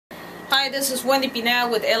Hi, this is Wendy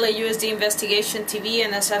Pinal with LAUSD Investigation TV,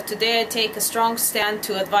 and as of today I take a strong stand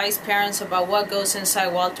to advise parents about what goes inside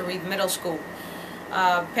Walter Reed Middle School.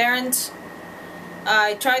 Parents,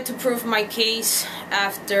 I tried to prove my case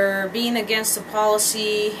after being against the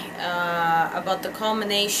policy about the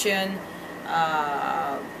culmination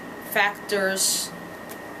factors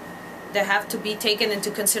that have to be taken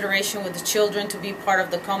into consideration with the children to be part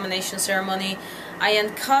of the culmination ceremony. I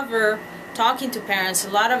uncover, talking to parents, a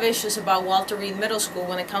lot of issues about Walter Reed Middle School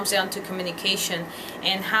when it comes down to communication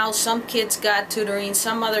and how some kids got tutoring,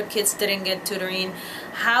 some other kids didn't get tutoring,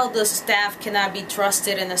 how the staff cannot be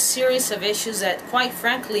trusted, and a series of issues that, quite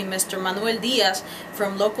frankly, Mr. Manuel Diaz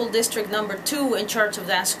from local district number 2 in charge of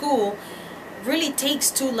that school really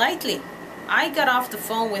takes too lightly. I got off the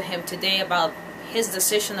phone with him today about his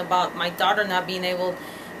decision about my daughter not being able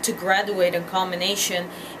to graduate in culmination,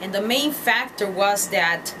 and the main factor was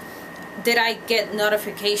that did I get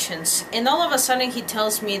notifications, and all of a sudden he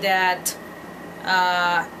tells me that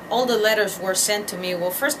all the letters were sent to me.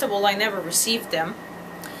 Well, first of all, I never received them,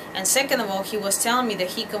 and second of all, he was telling me that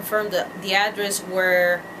he confirmed the address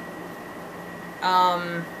where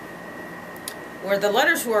the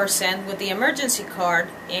letters were sent with the emergency card,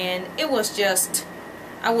 and it was just,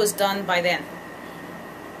 I was done by then.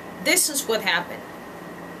 This is what happened.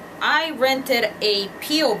 I rented a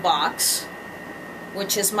P.O. box,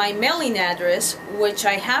 which is my mailing address, which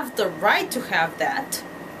I have the right to have that,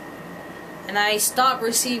 and I stopped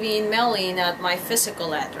receiving mailing at my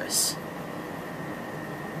physical address.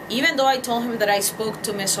 Even though I told him that I spoke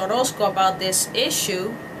to Ms. Orozco about this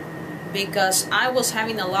issue because I was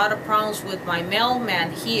having a lot of problems with my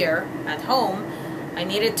mailman here at home, I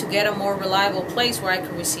needed to get a more reliable place where I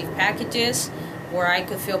could receive packages, where I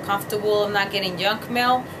could feel comfortable of not getting junk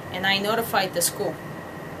mail, and I notified the school.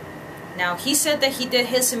 Now, he said that he did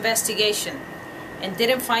his investigation and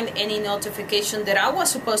didn't find any notification that I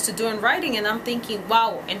was supposed to do in writing, and I'm thinking,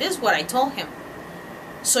 wow, and this is what I told him.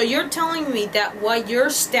 So you're telling me that what your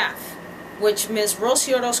staff, which Ms.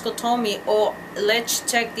 Rosie Orozco told me, oh, let's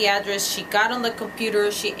check the address, she got on the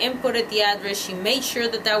computer, she inputted the address, she made sure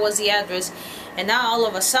that that was the address, and now all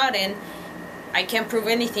of a sudden, I can't prove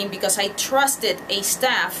anything because I trusted a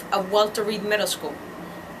staff of Walter Reed Middle School.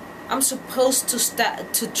 I'm supposed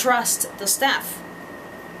to trust the staff.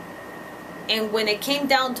 And when it came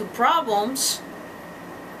down to problems,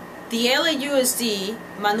 the LAUSD,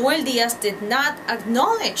 Manuel Diaz, did not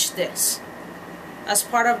acknowledge this as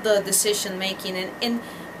part of the decision making. And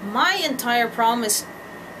my entire problem is,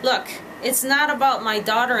 look, it's not about my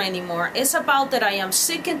daughter anymore. It's about that I am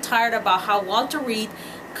sick and tired about how Walter Reed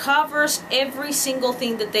covers every single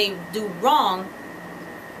thing that they do wrong,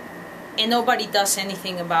 and nobody does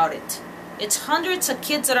anything about it. It's hundreds of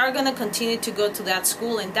kids that are going to continue to go to that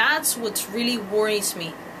school, and that's what really worries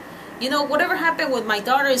me. You know, whatever happened with my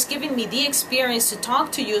daughter is giving me the experience to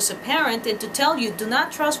talk to you as a parent and to tell you, do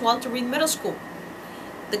not trust Walter Reed Middle School.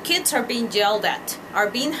 The kids are being yelled at, are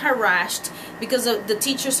being harassed because the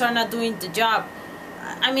teachers are not doing the job.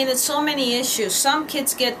 I mean, it's so many issues. Some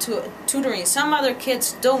kids get to tutoring, some other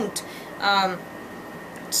kids don't.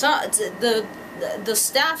 So the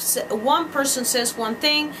staff, one person says one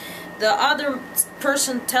thing, the other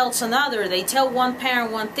person tells another. They tell one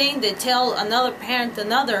parent one thing, they tell another parent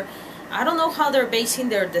another. I don't know how they're basing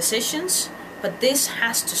their decisions, but this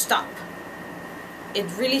has to stop. It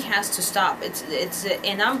really has to stop.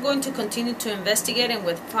 And I'm going to continue to investigate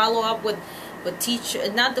and follow up with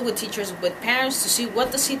teachers, with parents, to see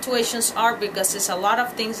what the situations are, because there's a lot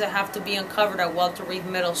of things that have to be uncovered at Walter Reed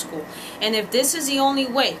Middle School. And if this is the only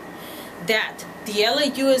way that the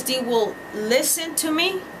LAUSD will listen to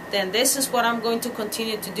me, then this is what I'm going to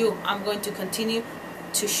continue to do. I'm going to continue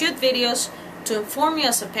to shoot videos to inform you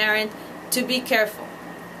as a parent to be careful.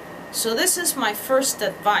 So this is my first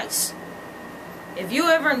advice. If you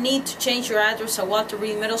ever need to change your address at Walter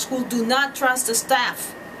Reed Middle School, do not trust the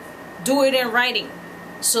staff. Do it in writing,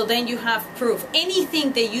 so then you have proof.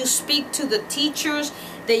 Anything that you speak to the teachers,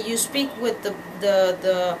 that you speak with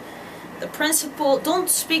the principal, don't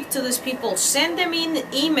speak to these people. Send them in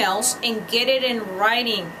emails and get it in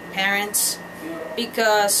writing, parents,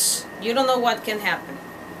 because you don't know what can happen.